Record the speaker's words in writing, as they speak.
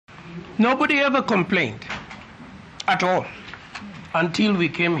Nobody ever complained at all until we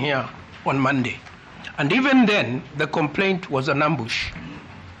came here on Monday. And even then, the complaint was an ambush.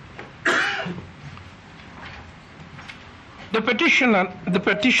 The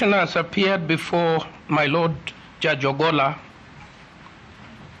petitioners appeared before my Lord Judge Ogola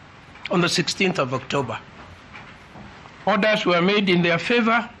on the 16th of October. Orders were made in their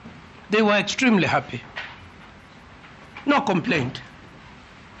favor. They were extremely happy. No complaint.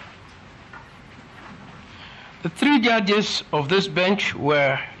 The three judges of this bench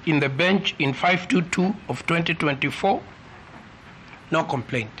were in the bench in 522 of 2024. No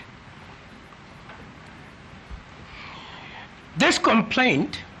complaint. This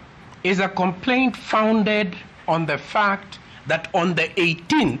complaint is a complaint founded on the fact that on the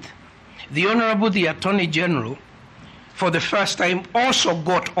 18th, the Honorable the Attorney General, for the first time, also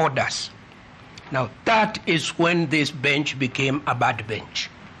got orders. Now, that is when this bench became a bad bench.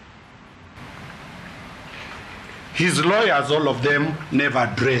 His lawyers, all of them, never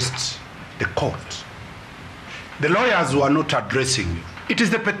addressed the court. The lawyers were not addressing you. It is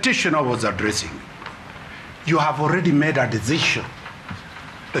the petitioner who was addressing you. You have already made a decision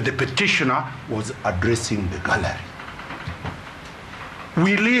that the petitioner was addressing the gallery.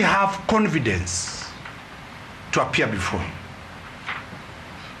 Will he have confidence to appear before him?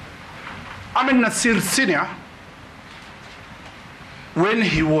 Ahmed Nasir Sr., when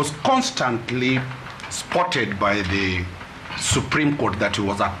he was constantly spotted by the Supreme Court that he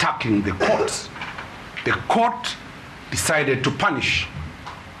was attacking the courts, the court decided to punish.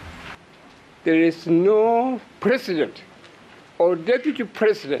 There is no president or deputy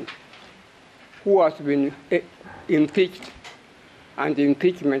president who has been impeached and the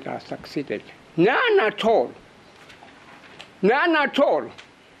impeachment has succeeded. None at all. None at all.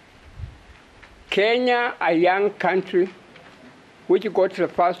 Kenya, a young country which got the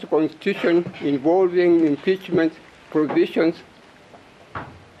first constitution involving impeachment provisions,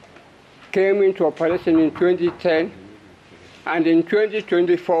 came into operation in 2010, and in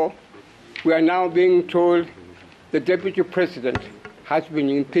 2024, we are now being told the deputy president has been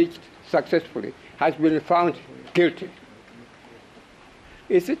impeached successfully, has been found guilty.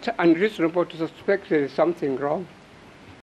 Is it unreasonable to suspect there is something wrong?